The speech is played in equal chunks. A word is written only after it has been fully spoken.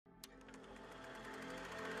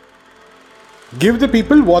Give the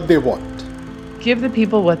people what they want. Give the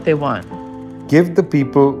people what they want. Give the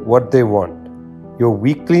people what they want. Your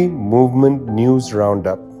weekly movement news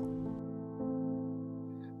roundup.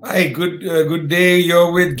 Hi, good day.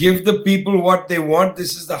 You're with Give the People What They Want.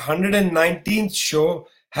 This is the 119th show.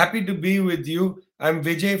 Happy to be with you. I'm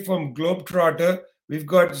Vijay from Globetrotter. We've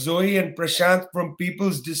got Zoe and Prashant from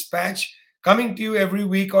People's Dispatch coming to you every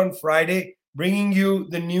week on Friday, bringing you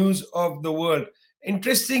the news of the world.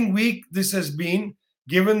 Interesting week this has been,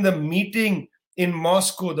 given the meeting in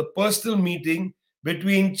Moscow, the personal meeting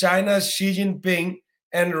between China's Xi Jinping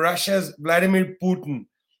and Russia's Vladimir Putin.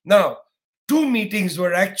 Now, two meetings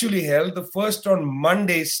were actually held. The first on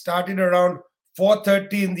Monday started around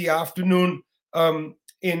 4:30 in the afternoon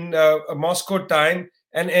in Moscow time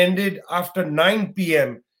and ended after 9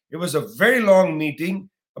 p.m. It was a very long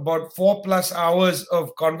meeting, about 4+ hours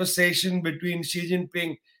of conversation between Xi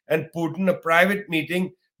Jinping and Putin, a private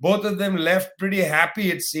meeting. Both of them left pretty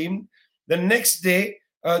happy, it seemed. The next day,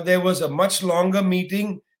 there was a much longer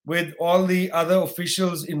meeting with all the other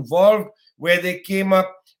officials involved, where they came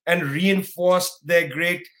up and reinforced their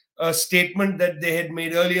great statement that they had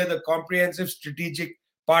made earlier, the Comprehensive Strategic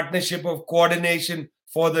Partnership of Coordination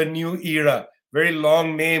for the New Era. Very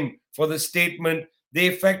long name for the statement. They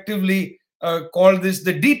effectively called this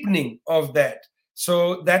the deepening of that.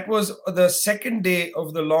 So that was the second day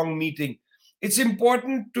of the long meeting. It's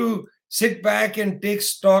important to sit back and take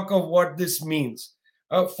stock of what this means.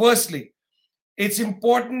 Firstly, it's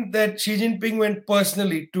important that Xi Jinping went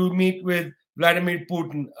personally to meet with Vladimir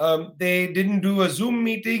Putin. They didn't do a Zoom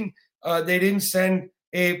meeting. They didn't send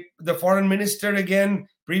the foreign minister again.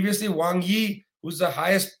 Previously, Wang Yi, who's the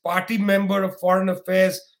highest party member of foreign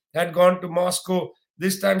affairs, had gone to Moscow.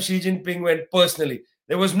 This time, Xi Jinping went personally.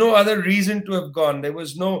 There was no other reason to have gone. There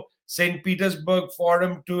was no St. Petersburg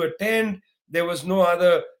forum to attend. There was no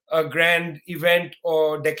other grand event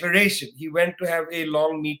or declaration. He went to have a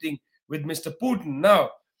long meeting with Mr. Putin. Now,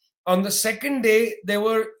 on the second day, there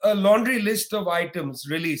were a laundry list of items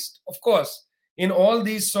released. Of course, in all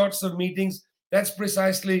these sorts of meetings, that's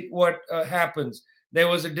precisely what happens. There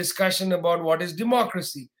was a discussion about what is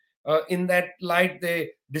democracy. In that light, they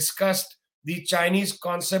discussed the Chinese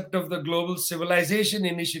concept of the Global Civilization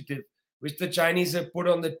Initiative, which the Chinese have put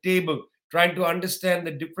on the table, trying to understand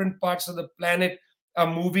the different parts of the planet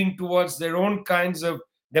are moving towards their own kinds of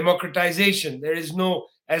democratization. There is no,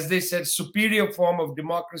 as they said, superior form of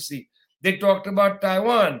democracy. They talked about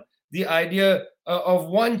Taiwan. The idea of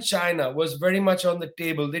one China was very much on the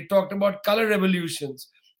table. They talked about color revolutions,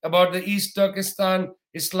 about the East Turkestan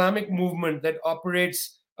Islamic movement that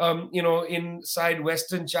operates, inside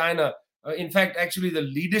Western China. In fact, actually, the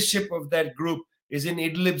leadership of that group is in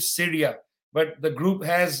Idlib, Syria, but the group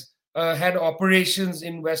has had operations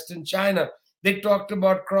in Western China. They talked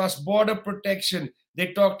about cross-border protection.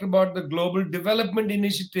 They talked about the Global Development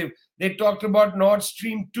Initiative. They talked about Nord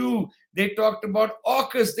Stream 2. They talked about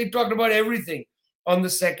AUKUS. They talked about everything on the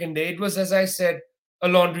second day. It was, as I said, a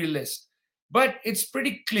laundry list. But it's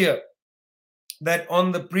pretty clear that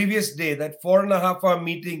on the previous day, that 4.5 hour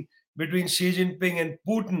meeting between Xi Jinping and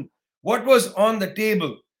Putin, what was on the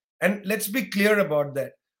table, and let's be clear about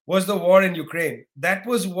that, was the war in Ukraine. That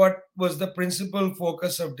was what was the principal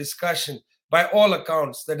focus of discussion by all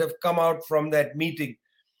accounts that have come out from that meeting.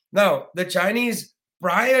 Now, the Chinese,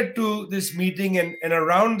 prior to this meeting and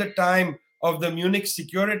around the time of the Munich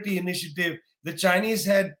Security Initiative, the Chinese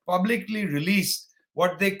had publicly released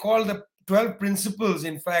what they call the 12 principles,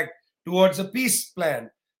 in fact, towards a peace plan.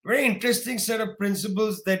 Very interesting set of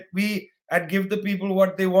principles that we at Give the People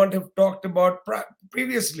What They Want have talked about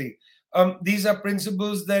previously. These are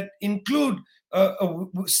principles that include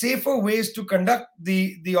safer ways to conduct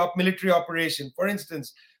the military operation. For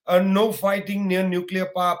instance, no fighting near nuclear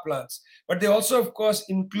power plants. But they also, of course,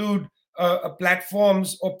 include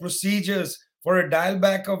platforms or procedures for a dial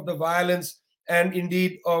back of the violence and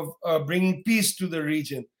indeed of bringing peace to the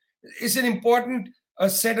region. It's an important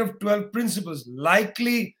set of 12 principles.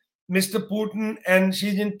 Likely, Mr. Putin and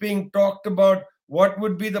Xi Jinping talked about what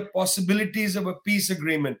would be the possibilities of a peace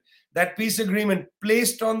agreement. That peace agreement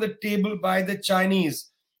placed on the table by the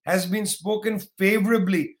Chinese has been spoken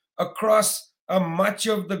favorably across much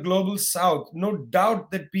of the global south. No doubt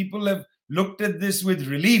that people have looked at this with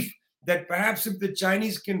relief, that perhaps if the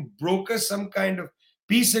Chinese can broker some kind of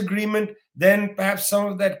peace agreement, then perhaps some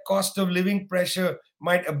of that cost of living pressure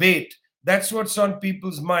might abate. That's what's on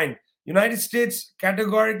people's mind. United States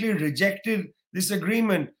categorically rejected this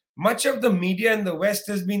agreement. Much of the media in the West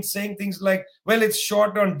has been saying things like, well, it's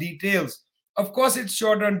short on details. Of course, it's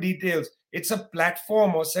short on details. It's a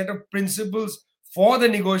platform or set of principles for the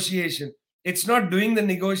negotiation. It's not doing the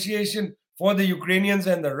negotiation for the Ukrainians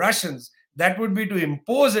and the Russians. That would be to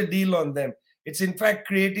impose a deal on them. It's in fact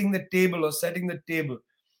creating the table or setting the table.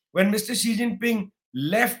 When Mr. Xi Jinping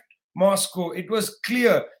left Moscow, it was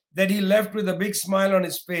clear that he left with a big smile on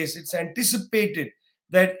his face. It's anticipated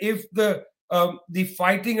that if the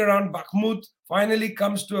fighting around Bakhmut finally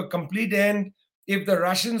comes to a complete end, if the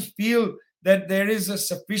Russians feel that there is a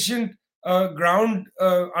sufficient ground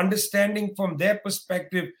understanding from their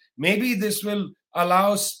perspective, maybe this will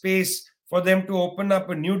allow space for them to open up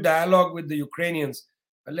a new dialogue with the Ukrainians.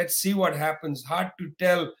 Let's see what happens. Hard to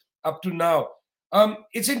tell up to now.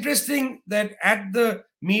 It's interesting that at the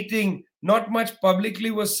meeting, not much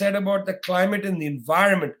publicly was said about the climate and the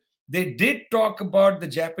environment. They did talk about the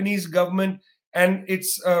Japanese government and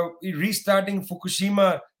its restarting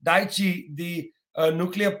Fukushima Daiichi, the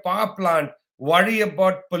nuclear power plant, worry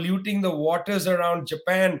about polluting the waters around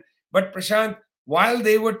Japan. But Prashant, while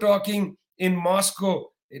they were talking in Moscow,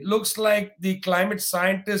 it looks like the climate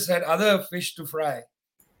scientists had other fish to fry.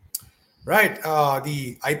 Right.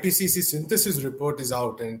 The IPCC synthesis report is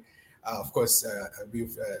out, and of course,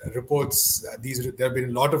 we've reports. There have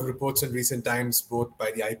been a lot of reports in recent times, both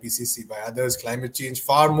by the IPCC, by others. Climate change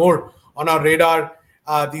far more on our radar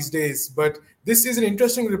these days. But this is an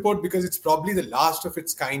interesting report because it's probably the last of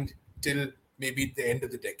its kind till maybe the end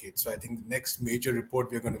of the decade. So I think the next major report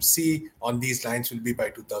we're going to see on these lines will be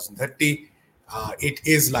by 2030. It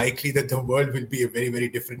is likely that the world will be a very, very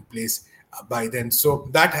different place by then. So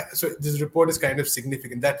this report is kind of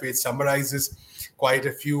significant. That way it summarizes quite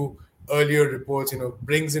a few earlier reports,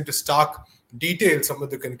 brings into stark detail some of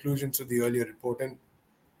the conclusions of the earlier report. And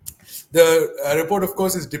the report, of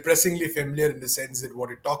course, is depressingly familiar in the sense that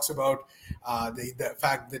what it talks about, the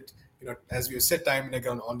fact that, as we have said time and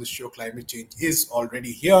again on this show, climate change is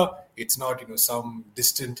already here. It's not, some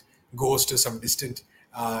distant ghost or some distant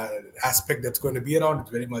aspect that's going to be around. It's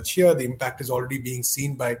very much here. The impact is already being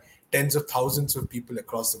seen by tens of thousands of people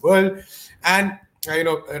across the world. And,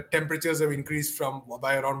 temperatures have increased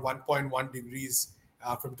by around 1.1 degrees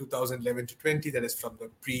from 2011 to 20. That is from the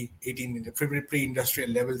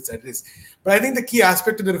pre-industrial levels, that is. But I think the key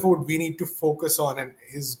aspect of the report we need to focus on and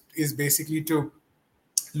is basically to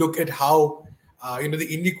look at how, the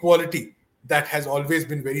inequality that has always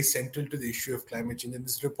been very central to the issue of climate change. And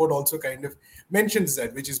this report also kind of mentions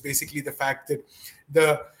that, which is basically the fact that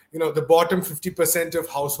the bottom 50% of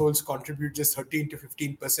households contribute just 13 to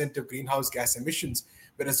 15% of greenhouse gas emissions,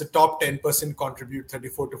 whereas the top 10% contribute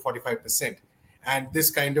 34 to 45%. And this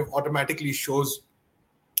kind of automatically shows,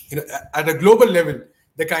 at a global level,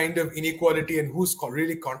 the kind of inequality and who's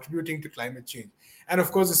really contributing to climate change. And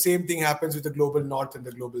of course, the same thing happens with the global north and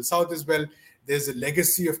the global south as well. There's a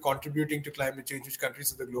legacy of contributing to climate change, which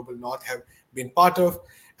countries of the global north have been part of.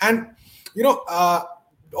 And,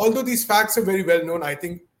 although these facts are very well known, I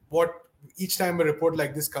think what each time a report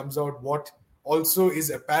like this comes out, what also is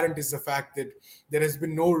apparent is the fact that there has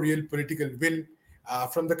been no real political will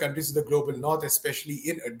from the countries of the global north, especially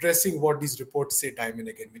in addressing what these reports say time and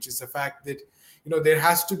again, which is the fact that, there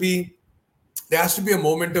has to be a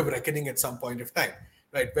moment of reckoning at some point of time,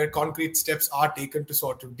 right, where concrete steps are taken to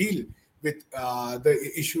sort of deal with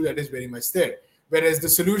the issue that is very much there. Whereas the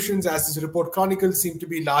solutions, as this report chronicles, seem to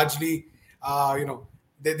be largely,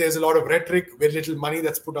 there's a lot of rhetoric, very little money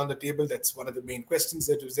that's put on the table. That's one of the main questions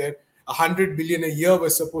that was there. 100 billion a year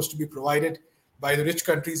was supposed to be provided by the rich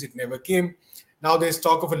countries. It never came. Now there's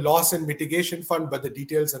talk of a loss and mitigation fund, but the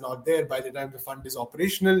details are not there by the time the fund is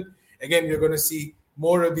operational. Again, you're going to see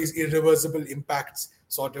more of these irreversible impacts,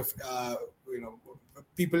 sort of,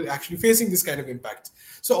 people actually facing this kind of impact.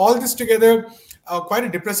 So all this together, quite a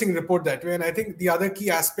depressing report that way. And I think the other key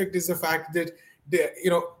aspect is the fact that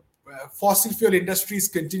fossil fuel industries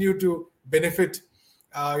continue to benefit.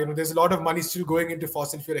 There's a lot of money still going into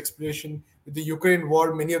fossil fuel exploration. With the Ukraine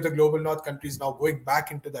war, many of the global north countries now going back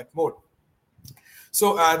into that mode.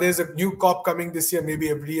 So there's a new COP coming this year, maybe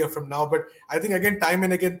every year from now. But I think, again, time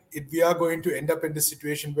and again, we are going to end up in this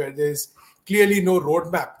situation where there's clearly no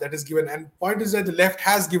roadmap that is given. And point is that the left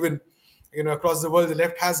has given, across the world, the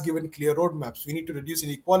left has given clear roadmaps. We need to reduce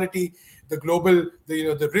inequality.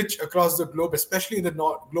 The rich across the globe, especially in the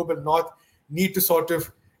global north, need to sort of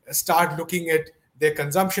start looking at their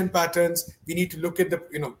consumption patterns. We need to look at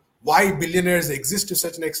why billionaires exist to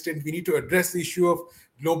such an extent. We need to address the issue of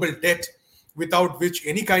global debt, without which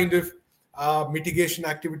any kind of mitigation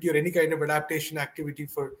activity or any kind of adaptation activity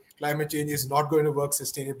for climate change is not going to work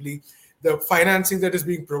sustainably. The financing that is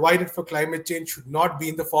being provided for climate change should not be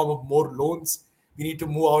in the form of more loans. We need to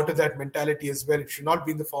move out of that mentality as well. It should not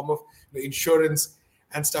be in the form of insurance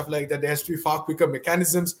and stuff like that. There has to be far quicker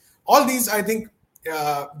mechanisms. All these, I think,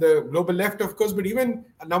 the global left, of course, but even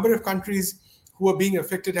a number of countries who are being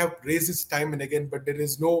affected have raised this time and again, but there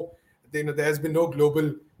has been no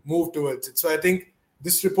global move towards it. So I think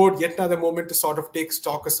this report, yet another moment to sort of take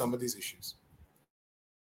stock of some of these issues.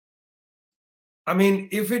 I mean,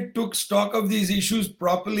 if it took stock of these issues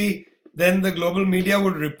properly, then the global media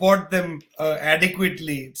would report them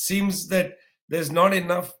adequately. It seems that there's not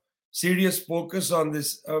enough serious focus on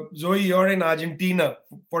this. Zoe, you're in Argentina,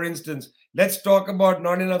 for instance. Let's talk about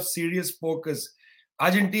not enough serious focus.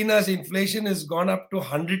 Argentina's inflation has gone up to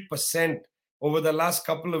 100% over the last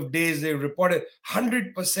couple of days. They reported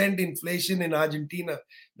 100% inflation in Argentina.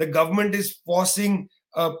 The government is forcing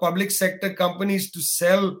public sector companies to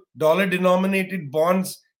sell dollar-denominated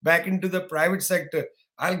bonds back into the private sector.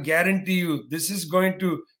 I'll guarantee you this is going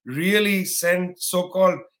to really send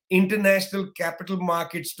so-called international capital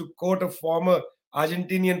markets, to quote a former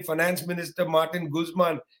Argentinian finance minister, Martin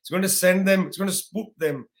Guzman. It's going to send them, it's going to spook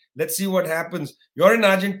them. Let's see what happens. You're in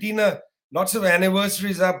Argentina, lots of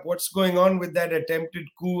anniversaries up. What's going on with that attempted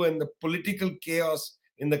coup and the political chaos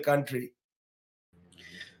in the country?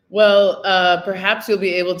 Well, perhaps you'll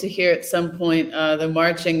be able to hear at some point the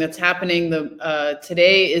marching that's happening.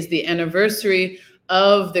 Today is the anniversary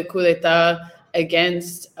of the coup d'etat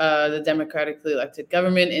against the democratically elected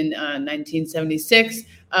government in 1976,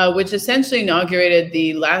 which essentially inaugurated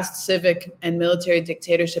the last civic and military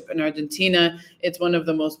dictatorship in Argentina. It's one of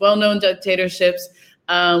the most well-known dictatorships,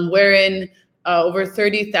 wherein over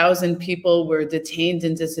 30,000 people were detained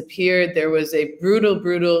and disappeared. There was a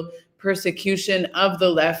brutal persecution of the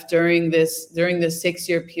left during this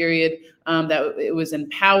 6-year period that it was in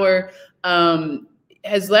power.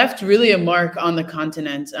 Has left really a mark on the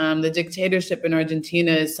continent. The dictatorship in Argentina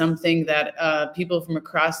is something that people from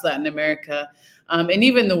across Latin America and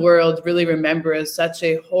even the world really remember as such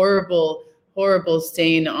a horrible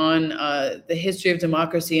stain on the history of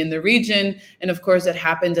democracy in the region. And of course, it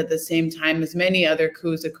happened at the same time as many other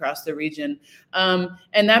coups across the region.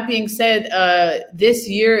 And that being said, this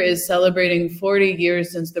year is celebrating 40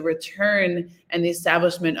 years since the return and the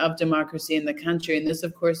establishment of democracy in the country. And this,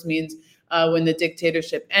 of course, means when the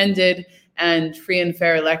dictatorship ended and free and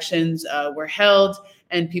fair elections were held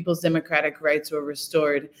and people's democratic rights were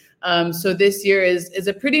restored. So this year is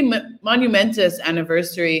a pretty monumentous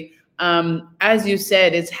anniversary. As you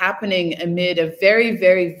said, it's happening amid a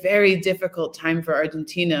very difficult time for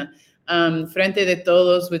Argentina. Frente de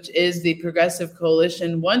Todos, which is the progressive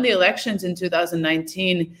coalition, won the elections in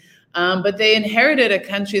 2019, but they inherited a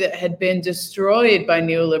country that had been destroyed by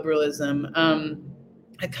neoliberalism.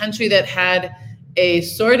 A country that had a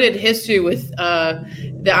sordid history with the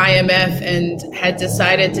IMF and had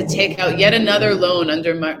decided to take out yet another loan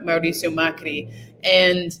under Mauricio Macri.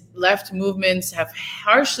 And left movements have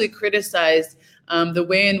harshly criticized the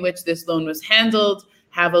way in which this loan was handled,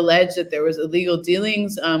 have alleged that there was illegal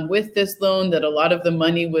dealings with this loan, that a lot of the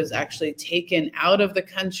money was actually taken out of the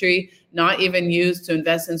country, not even used to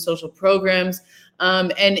invest in social programs.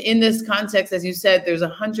 And in this context, as you said, there's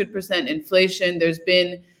 100% inflation. There's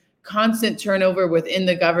been constant turnover within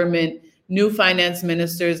the government, new finance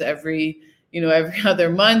ministers every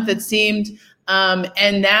other month, it seemed.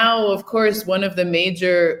 And now, of course, one of the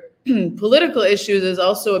major political issues is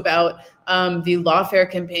also about the lawfare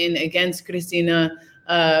campaign against Cristina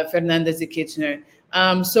Fernandez de Kirchner.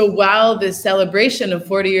 So while this celebration of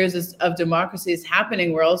 40 years of democracy is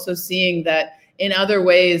happening, we're also seeing that in other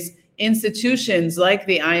ways, institutions like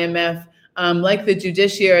the IMF, like the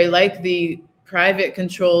judiciary, like the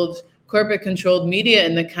corporate-controlled media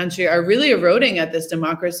in the country are really eroding at this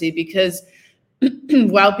democracy, because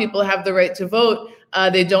while people have the right to vote,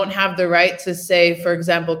 they don't have the right to say, for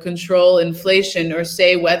example, control inflation or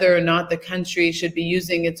say whether or not the country should be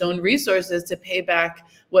using its own resources to pay back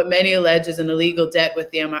what many allege is an illegal debt with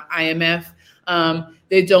the IMF.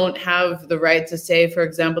 They don't have the right to say, for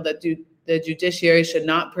example, that the judiciary should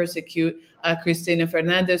not persecute Cristina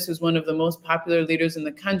Fernandez, who's one of the most popular leaders in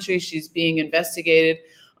the country. She's being investigated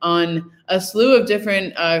on a slew of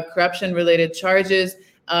different corruption-related charges.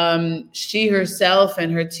 She herself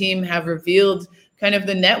and her team have revealed kind of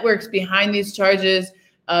the networks behind these charges,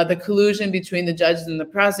 the collusion between the judges and the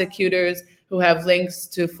prosecutors who have links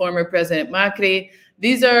to former President Macri.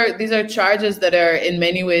 These are charges that are in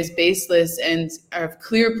many ways baseless and are of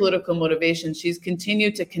clear political motivation. She's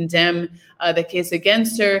continued to condemn the case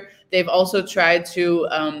against her. They've also tried to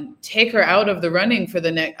take her out of the running for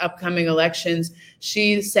the upcoming elections.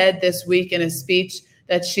 She said this week in a speech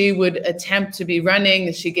that she would attempt to be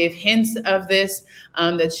running. She gave hints of this,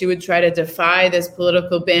 that she would try to defy this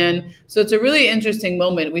political ban. So it's a really interesting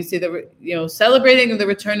moment. We see celebrating the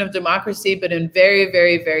return of democracy, but in very,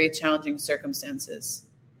 very, very challenging circumstances.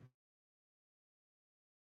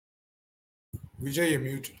 Vijay, you're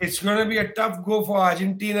muted. It's going to be a tough go for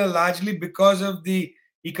Argentina, largely because of the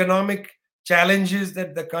economic challenges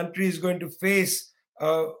that the country is going to face.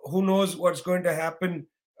 Who knows what's going to happen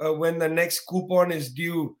when the next coupon is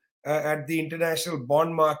due at the international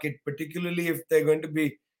bond market, particularly if they're going to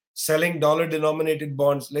be selling dollar-denominated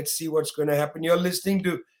bonds. Let's see what's going to happen. You're listening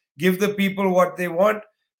to Give the People What They Want,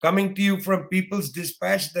 coming to you from People's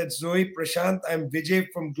Dispatch. That's Zoe, Prashant. I'm Vijay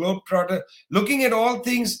from Globetrotter, looking at all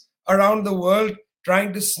things around the world,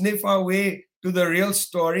 trying to sniff our way to the real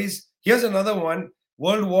stories. Here's another one.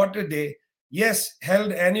 World Water Day. Yes,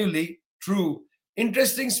 held annually. True.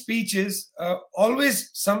 Interesting speeches.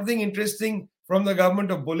 Always something interesting from the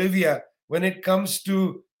government of Bolivia when it comes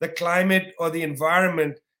to the climate or the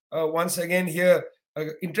environment. Once again here,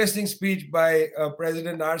 interesting speech by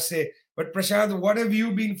President Arce. But Prashad, what have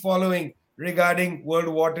you been following regarding World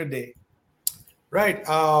Water Day? Right.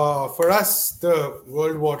 For us, the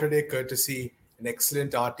World Water Day courtesy, an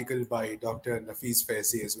excellent article by Dr. Nafeez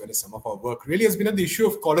Faizi, as well as some of our work, really has been on the issue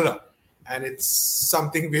of cholera. And it's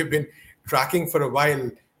something we've been tracking for a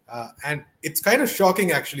while. And it's kind of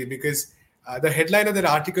shocking, actually, because the headline of that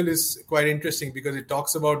article is quite interesting because it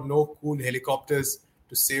talks about no cool helicopters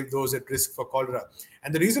to save those at risk for cholera.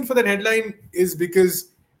 And the reason for that headline is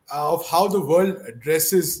because of how the world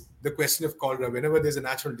addresses the question of cholera. Whenever there's a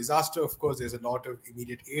natural disaster, of course, there's a lot of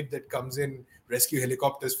immediate aid that comes in, rescue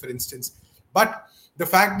helicopters, for instance. But the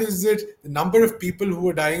fact is that the number of people who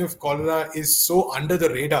are dying of cholera is so under the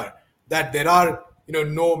radar that there are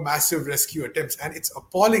no massive rescue attempts. And it's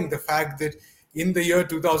appalling, the fact that in the year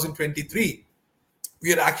 2023,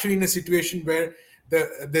 we are actually in a situation where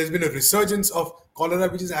there's been a resurgence of cholera,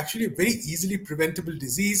 which is actually a very easily preventable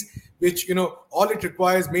disease, which, all it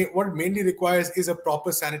requires, what it mainly requires is a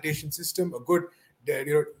proper sanitation system, a good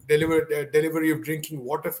delivery of drinking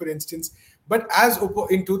water, for instance. But as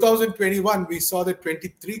in 2021, we saw that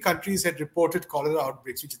 23 countries had reported cholera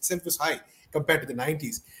outbreaks, which itself was high compared to the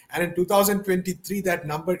 90s. And in 2023, that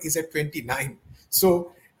number is at 29.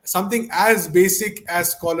 So something as basic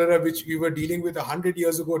as cholera, which we were dealing with 100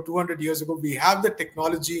 years ago, 200 years ago, we have the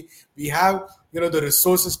technology, we have the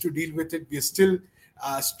resources to deal with it. We are still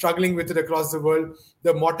struggling with it across the world.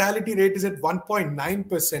 The mortality rate is at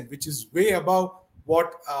 1.9%, which is way above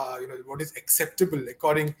what is acceptable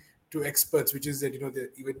according to experts, which is that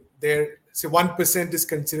even there, say 1% is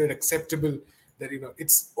considered acceptable, that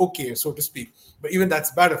it's okay, so to speak. But even that's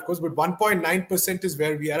bad, of course. But 1.9% is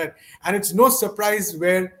where we are at, and it's no surprise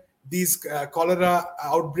where these cholera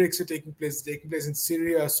outbreaks are taking place. Taking place in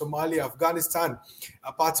Syria, Somalia, Afghanistan,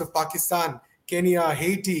 parts of Pakistan, Kenya,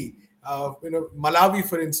 Haiti, Malawi,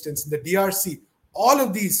 for instance, the DRC. All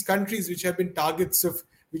of these countries which have been targets of,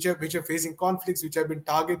 which are facing conflicts, which have been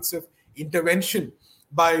targets of intervention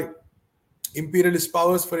by imperialist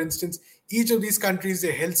powers, for instance. Each of these countries,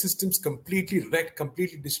 their health systems completely wrecked,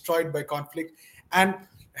 completely destroyed by conflict, and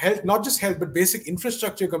health, not just health, but basic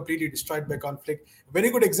infrastructure completely destroyed by conflict. A very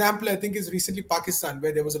good example, I think, is recently Pakistan,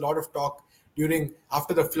 where there was a lot of talk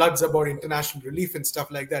after the floods about international relief and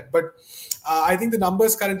stuff like that. But I think the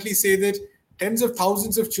numbers currently say that tens of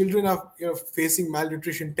thousands of children are facing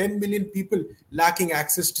malnutrition, 10 million people lacking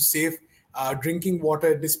access to safe drinking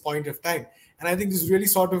water at this point of time. And I think this really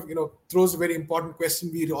sort of, throws a very important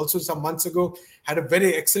question. We also, some months ago, had a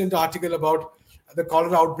very excellent article about the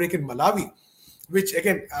cholera outbreak in Malawi, which,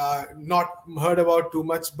 again, not heard about too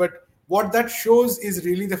much. But what that shows is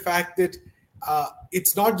really the fact that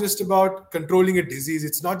it's not just about controlling a disease.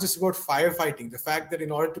 It's not just about firefighting. The fact that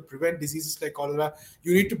in order to prevent diseases like cholera,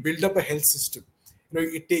 you need to build up a health system.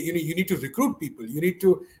 You need to recruit people. You need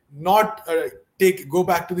to not go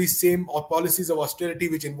back to these same policies of austerity,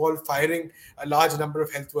 which involve firing a large number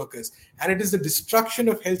of health workers. And it is the destruction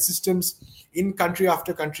of health systems in country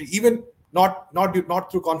after country, even not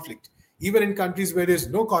through conflict, even in countries where there's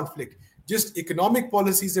no conflict. Just economic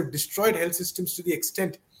policies have destroyed health systems to the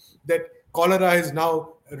extent that cholera has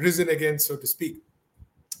now risen again, so to speak.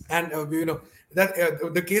 And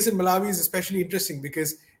the case in Malawi is especially interesting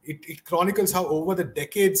because it chronicles how over the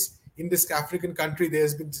decades in this African country,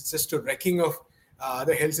 there's been just a wrecking of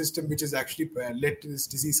the health system, which has actually led to this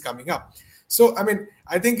disease coming up. So,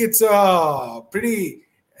 I think it's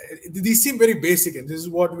these seem very basic, and this is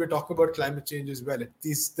what we're talking about climate change as well.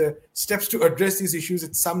 The steps to address these issues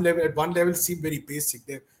at one level seem very basic.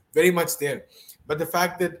 They're very much there. But the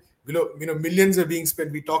fact that Millions are being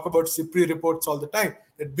spent. We talk about CIPRI reports all the time,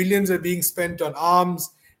 that billions are being spent on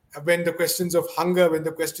arms when the questions of hunger, when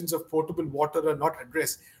the questions of potable water are not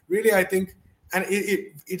addressed. Really, I think, and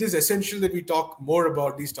it is essential that we talk more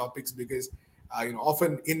about these topics, because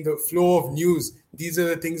often in the flow of news, these are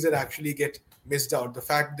the things that actually get missed out. The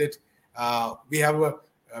fact that we have a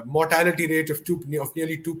mortality rate of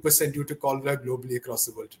nearly 2% due to cholera globally across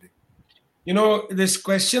the world today. This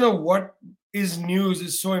question of what is news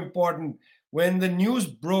is so important. When the news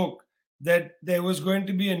broke that there was going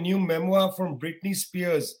to be a new memoir from Britney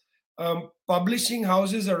Spears, publishing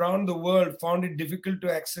houses around the world found it difficult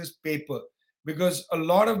to access paper, because a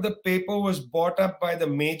lot of the paper was bought up by the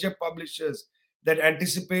major publishers that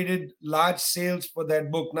anticipated large sales for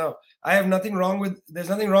that book. Now, there's nothing wrong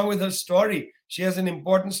with her story. She has an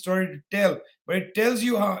important story to tell, but it tells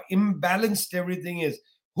you how imbalanced everything is.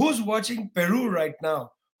 Who's watching Peru right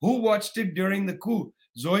now? Who watched it during the coup?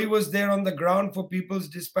 Zoe was there on the ground for People's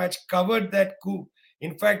Dispatch, covered that coup.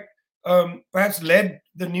 In fact, perhaps led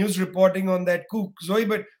the news reporting on that coup. Zoe,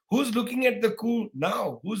 but who's looking at the coup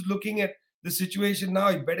now? Who's looking at the situation now?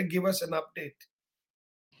 You better give us an update.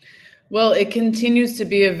 Well, it continues to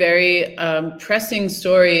be a very pressing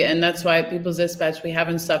story, and that's why at People's Dispatch, we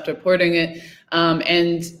haven't stopped reporting it.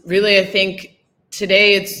 And really, I think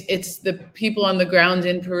today it's the people on the ground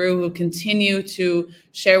in Peru who continue to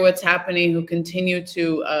share what's happening, who continue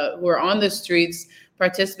to, who are on the streets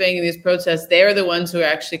participating in these protests. They're the ones who are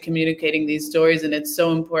actually communicating these stories, and it's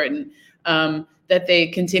so important that they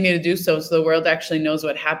continue to do so the world actually knows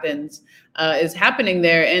what is happening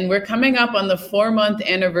there. And we're coming up on the 4-month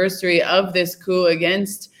anniversary of this coup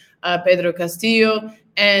against Pedro Castillo.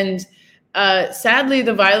 And sadly,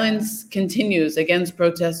 the violence continues against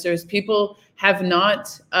protesters. People have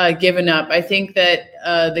not given up. I think that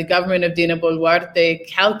the government of Dina Boluarte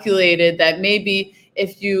calculated that maybe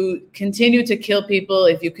if you continue to kill people,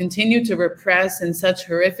 if you continue to repress in such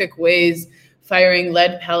horrific ways, firing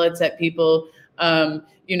lead pellets at people,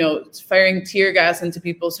 firing tear gas into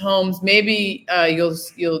people's homes, maybe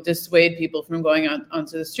you'll dissuade people from going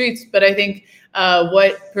onto the streets. But I think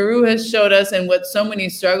what Peru has showed us, and what so many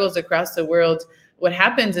struggles across the world, what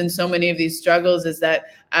happens in so many of these struggles is that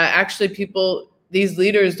actually these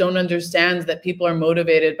leaders don't understand that people are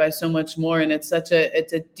motivated by so much more, and it's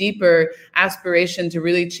a deeper aspiration to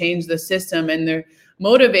really change the system, and they're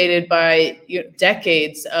motivated by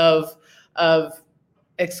decades of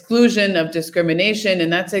exclusion, of discrimination,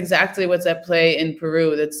 and that's exactly what's at play in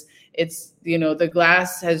Peru. It's the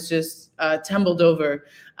glass has just tumbled over,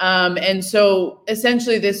 and so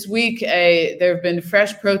essentially this week there have been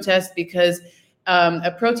fresh protests because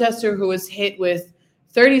a protester who was hit with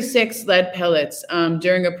 36 lead pellets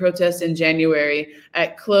during a protest in January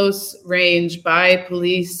at close range by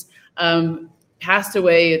police passed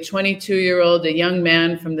away. A 22-year-old, a young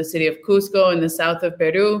man from the city of Cusco in the south of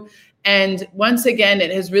Peru. And once again,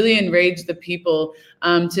 it has really enraged the people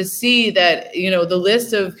to see that, the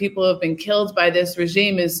list of people who have been killed by this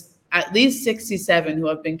regime is at least 67 who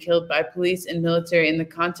have been killed by police and military in the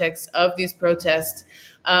context of these protests.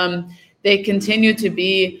 They continue to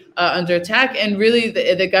be under attack. And really,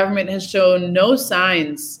 the government has shown no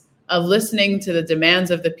signs of listening to the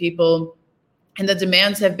demands of the people. And the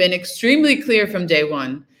demands have been extremely clear from day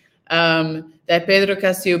one. That Pedro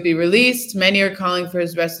Castillo be released. Many are calling for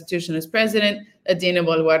his restitution as president, that Dina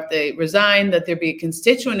Boluarte resign, that there be a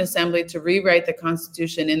constituent assembly to rewrite the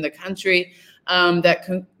constitution in the country, that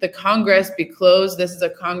the Congress be closed. This is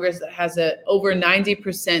a Congress that has over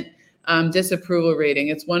 90% disapproval rating.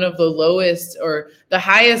 It's one of the lowest or the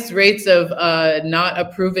highest rates of not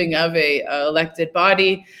approving of a elected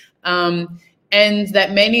body, and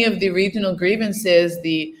that many of the regional grievances,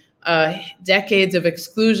 the decades of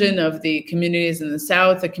exclusion of the communities in the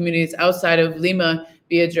south, the communities outside of Lima,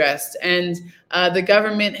 be addressed. And the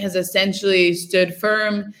government has essentially stood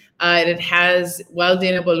firm. It has, while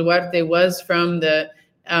Dina Boluarte was from the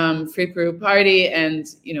Free Peru Party and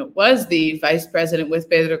was the vice president with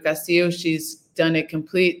Pedro Castillo, she's done a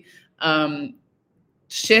complete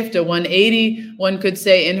shift, a 180, one could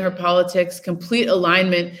say, in her politics, complete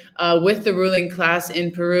alignment with the ruling class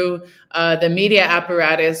in Peru. The media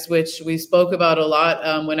apparatus, which we spoke about a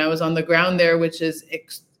lot when I was on the ground there, which is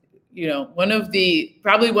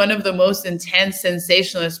probably one of the most intense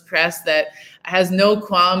sensationalist press that has no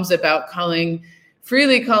qualms about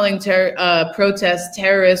freely calling protests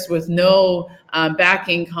terrorists with no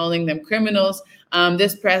backing, calling them criminals.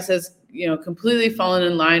 This press has completely fallen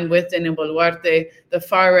in line with Dina Boluarte, the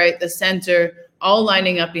far right, the center, all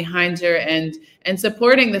lining up behind her and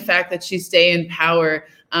supporting the fact that she stay in power,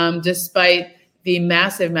 despite the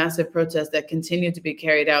massive protests that continue to be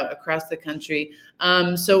carried out across the country.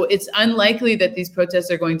 So it's unlikely that these protests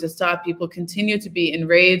are going to stop. People continue to be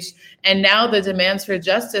enraged. And now the demands for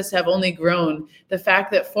justice have only grown. The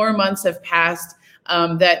fact that 4 months have passed,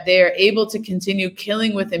 that they are able to continue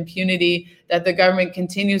killing with impunity, that the government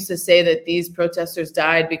continues to say that these protesters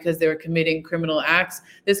died because they were committing criminal acts.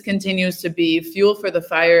 This continues to be fuel for the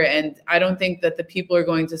fire. And I don't think that the people are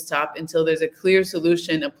going to stop until there's a clear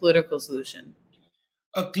solution, a political solution.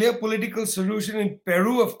 A clear political solution in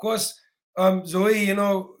Peru, of course. Zoe,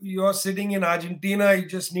 you're sitting in Argentina. You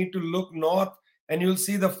just need to look north and you'll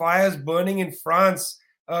see the fires burning in France,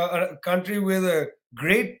 a country with a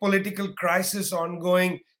great political crisis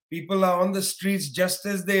ongoing. People are on the streets just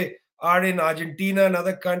as they are in Argentina and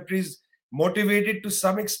other countries, motivated to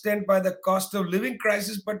some extent by the cost of living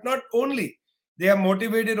crisis, but not only. They are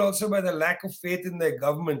motivated also by the lack of faith in their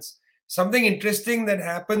governments. Something interesting that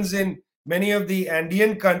happens in many of the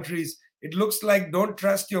Andean countries, it looks like don't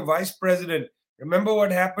trust your vice president. Remember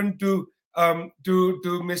what happened to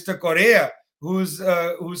Mr. Correa,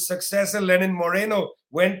 whose successor, Lenin Moreno,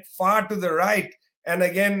 went far to the right. And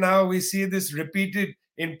again, now we see this repeated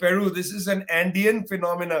in Peru. This is an Andean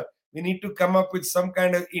phenomena. We need to come up with some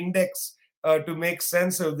kind of index to make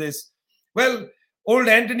sense of this. Well, old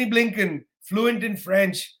Antony Blinken, fluent in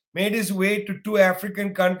French, made his way to 2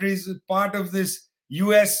 African countries as part of this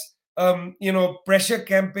U.S. Pressure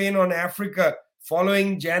campaign on Africa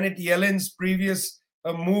following Janet Yellen's previous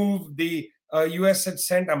move. The U.S. had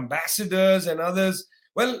sent ambassadors and others.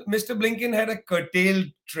 Well, Mr. Blinken had a curtailed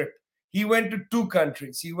trip. He went to 2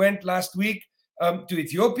 countries. He went last week to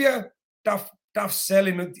Ethiopia. Tough sell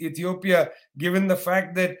in Ethiopia, given the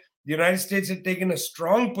fact that the United States had taken a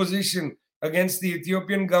strong position against the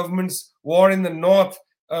Ethiopian government's war in the north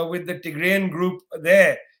with the Tigrayan group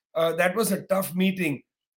there. That was a tough meeting.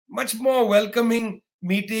 Much more welcoming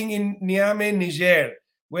meeting in Niamey, Niger,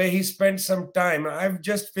 where he spent some time. I've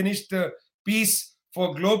just finished a piece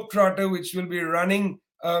for Globetrotter, which will be running,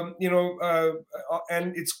 and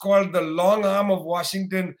it's called "The Long Arm of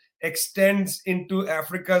Washington Extends into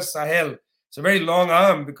Africa's Sahel." It's a very long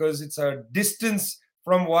arm because it's a distance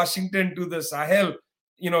from Washington to the Sahel,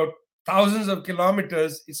 thousands of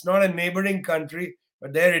kilometers. It's not a neighboring country,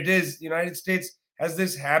 but there it is. The United States has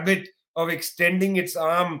this habit of extending its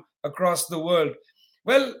arm across the world.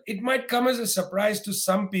 Well, it might come as a surprise to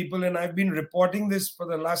some people, and I've been reporting this for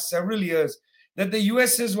the last several years, that the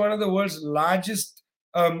US is one of the world's largest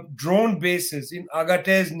drone bases in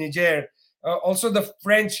Agadez, Niger. Also, the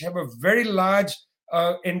French have a very large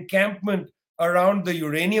encampment around the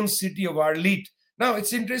uranium city of Arlit. Now,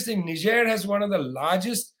 it's interesting. Niger has one of the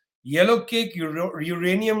largest yellow cake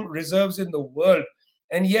uranium reserves in the world,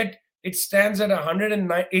 and yet it stands at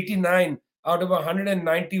 189 out of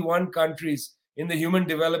 191 countries in the Human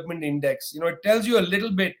Development Index. It tells you a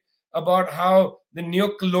little bit about how the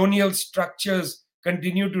neo-colonial structures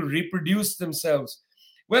continue to reproduce themselves.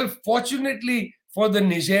 Well, fortunately for the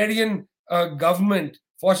Nigerian government,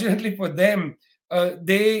 fortunately for them,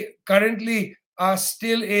 they currently are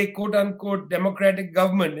still a quote-unquote democratic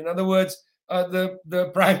government. In other words, the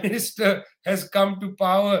prime minister has come to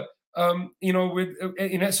power,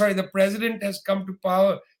 the president has come to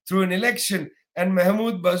power through an election. And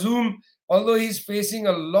Mahmoud Bazoum, although he's facing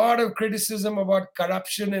a lot of criticism about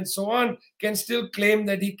corruption and so on, can still claim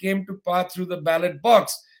that he came to power through the ballot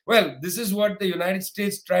box. Well, this is what the United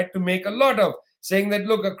States tried to make a lot of, saying that,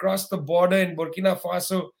 look, across the border in Burkina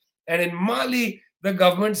Faso and in Mali, the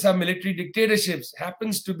governments are military dictatorships.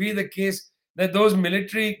 Happens to be the case that those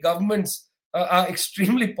military governments are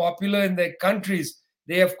extremely popular in their countries.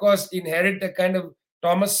 They, of course, inherit a kind of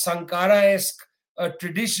Thomas Sankara-esque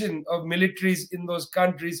tradition of militaries in those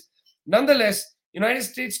countries. Nonetheless, United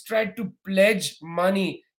States tried to pledge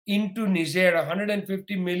money into Niger,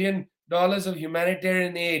 $150 million of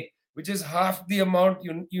humanitarian aid, which is half the amount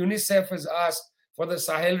UNICEF has asked for the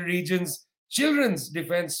Sahel region's children's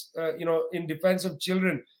defense, in defense of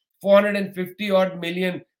children. 450 odd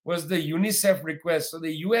million was the UNICEF request. So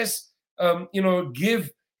the US,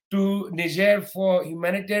 give to Niger for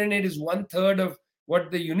humanitarian aid is 1/3 of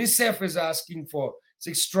what the UNICEF is asking for. It's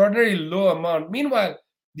an extraordinarily low amount. Meanwhile,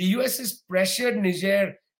 the US has pressured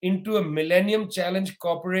Niger into a Millennium Challenge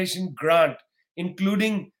Corporation grant,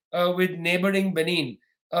 including with neighboring Benin.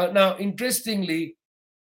 Now, interestingly,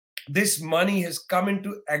 this money has come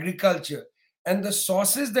into agriculture. And the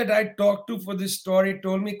sources that I talked to for this story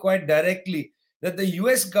told me quite directly that the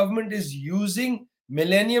US government is using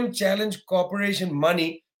Millennium Challenge Corporation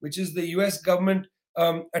money, which is the US government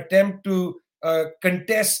attempt to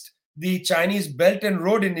contest the Chinese Belt and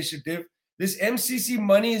Road Initiative. This MCC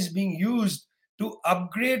money is being used to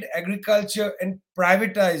upgrade agriculture and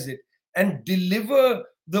privatize it and deliver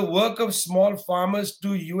the work of small farmers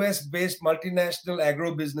to US-based multinational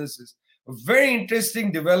agro businesses. A very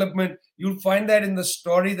interesting development. You'll find that in the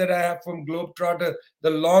story that I have from Globetrotter. The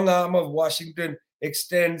long arm of Washington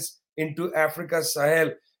extends into Africa,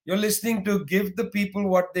 Sahel. You're listening to Give the People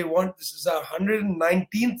What They Want. This is our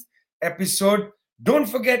 119th episode. Don't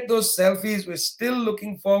forget those selfies. We're still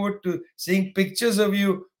looking forward to seeing pictures of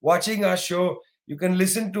you watching our show. You can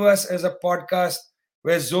listen to us as a podcast.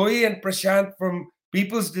 We're Zoe and Prashant from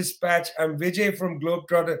People's Dispatch. I'm Vijay from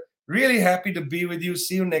Globetrotter. Really happy to be with you.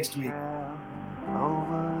 See you next week.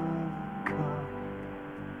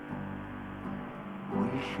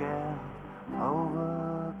 We shall